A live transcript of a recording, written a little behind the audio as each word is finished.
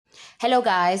Hello,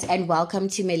 guys, and welcome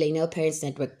to Millennial Parents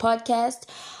Network podcast.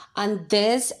 On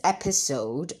this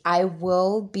episode, I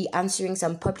will be answering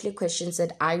some popular questions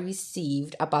that I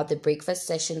received about the breakfast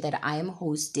session that I am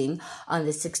hosting on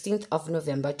the 16th of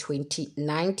November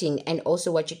 2019, and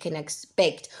also what you can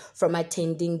expect from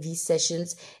attending these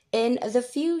sessions in the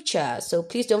future. So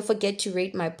please don't forget to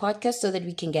rate my podcast so that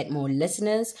we can get more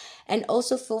listeners, and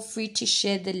also feel free to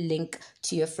share the link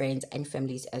to your friends and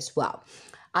families as well.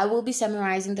 I will be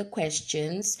summarizing the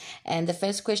questions, and the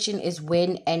first question is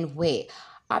when and where.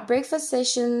 Our breakfast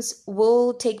sessions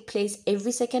will take place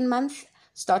every second month,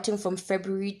 starting from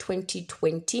February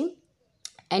 2020.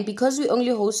 And because we only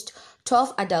host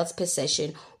 12 adults per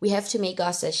session, we have to make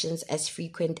our sessions as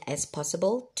frequent as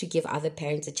possible to give other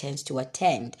parents a chance to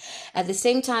attend. At the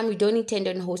same time, we don't intend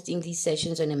on hosting these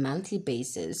sessions on a monthly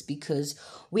basis because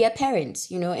we are parents,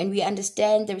 and we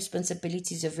understand the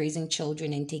responsibilities of raising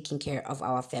children and taking care of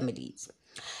our families.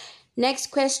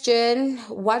 Next question,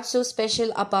 what's so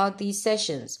special about these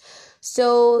sessions?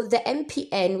 So the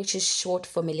MPN, which is short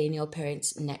for Millennial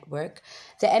Parents Network,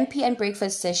 the MPN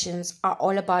breakfast sessions are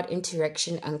all about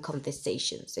interaction and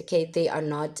conversations, okay? They are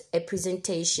not a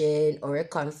presentation or a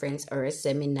conference or a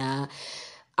seminar.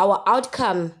 Our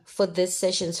outcome for these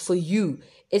sessions for you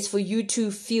is for you to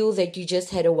feel that you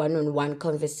just had a one-on-one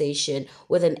conversation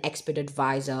with an expert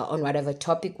advisor on whatever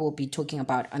topic we'll be talking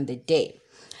about on the day.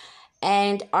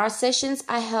 And our sessions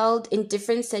are held in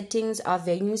different settings. Our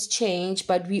venues change,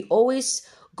 but we always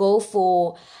go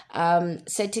for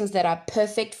settings that are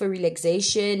perfect for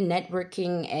relaxation,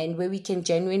 networking, and where we can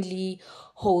genuinely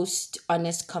host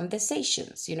honest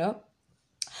conversations,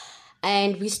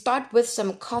 And we start with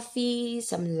some coffee,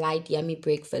 some light, yummy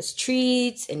breakfast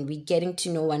treats, and we getting to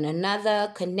know one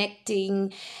another,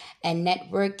 connecting and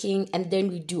networking. And then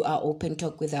we do our open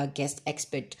talk with our guest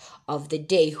expert of the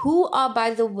day, who are,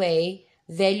 by the way,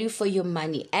 value for your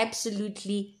money.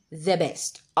 Absolutely the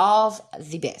best of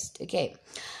the best. Okay.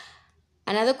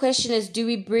 Another question is, do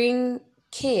we bring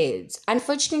kids?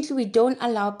 Unfortunately, we don't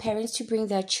allow parents to bring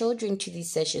their children to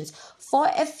these sessions for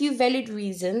a few valid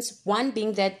reasons. One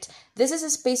being that this is a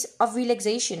space of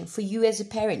relaxation for you as a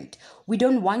parent. We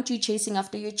don't want you chasing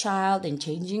after your child and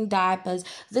changing diapers.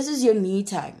 This is your me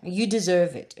time. You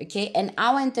deserve it, okay? An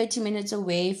hour and 30 minutes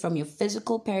away from your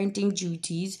physical parenting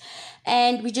duties,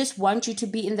 and we just want you to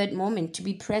be in that moment, to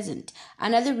be present.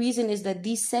 Another reason is that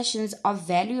these sessions are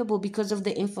valuable because of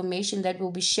the information that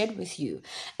will be shared with you,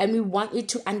 and we want you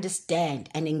to understand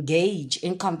and engage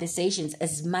in conversations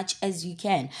as much as you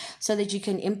can so that you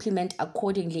can implement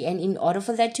accordingly. And in order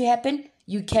for that to happen,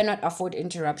 you cannot afford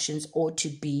interruptions or to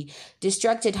be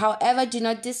distracted. However, do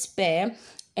not despair.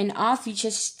 In our future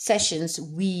sessions,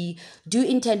 we do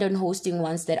intend on hosting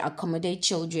ones that accommodate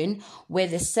children, where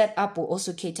the setup will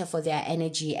also cater for their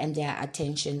energy and their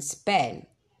attention span.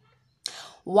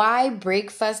 Why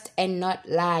breakfast and not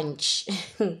lunch?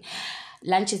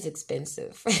 Lunch is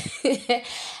expensive.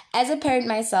 As a parent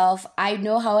myself, I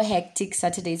know how hectic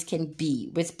Saturdays can be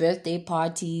with birthday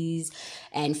parties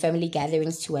and family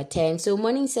gatherings to attend. So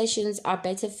morning sessions are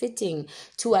better fitting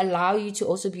to allow you to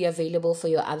also be available for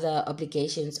your other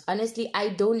obligations. Honestly, I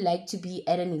don't like to be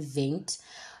at an event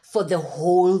for the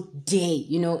whole day.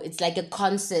 It's like a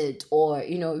concert, or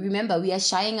remember, we are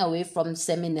shying away from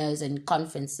seminars and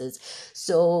conferences.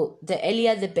 So the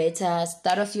earlier the better.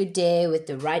 Start off your day with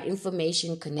the right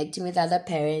information, connecting with other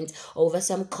parents over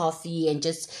some coffee, and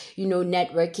just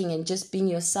networking and just being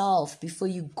yourself before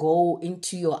you go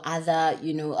into your other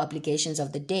obligations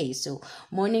of the day. So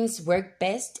mornings work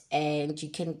best, and you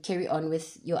can carry on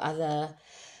with your other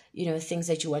things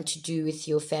that you want to do with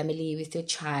your family, with your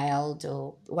child,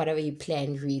 or whatever you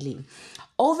plan, really.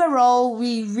 Overall,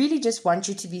 we really just want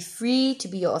you to be free to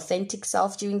be your authentic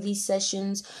self during these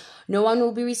sessions. No one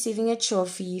will be receiving a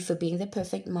trophy for being the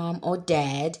perfect mom or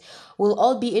dad. We'll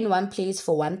all be in one place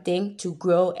for one thing: to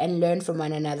grow and learn from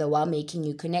one another while making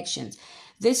new connections.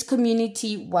 This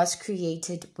community was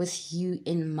created with you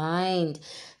in mind,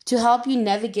 to help you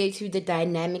navigate through the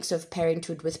dynamics of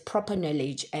parenthood with proper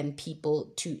knowledge and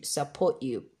people to support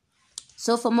you.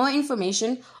 So for more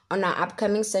information on our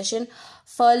upcoming session,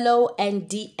 follow and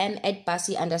DM at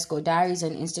Basi_Diaries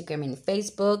on Instagram and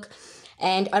Facebook.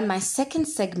 And on my second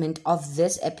segment of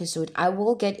this episode, I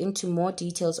will get into more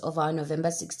details of our November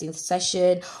 16th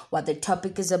session, what the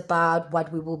topic is about,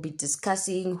 what we will be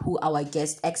discussing, who our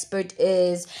guest expert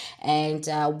is, and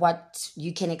what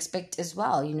you can expect as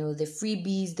well. The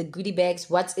freebies, the goodie bags,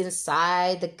 what's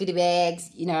inside the goodie bags,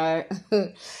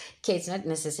 Okay, it's not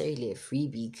necessarily a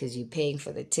freebie because you're paying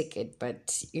for the ticket,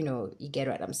 but you get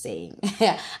what I'm saying.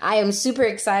 I am super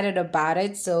excited about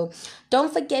it. So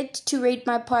don't forget to rate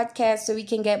my podcast so we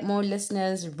can get more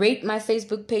listeners. Rate my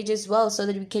Facebook page as well so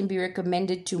that we can be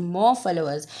recommended to more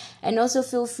followers. And also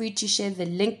feel free to share the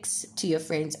links to your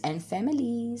friends and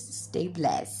families. Stay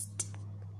blessed.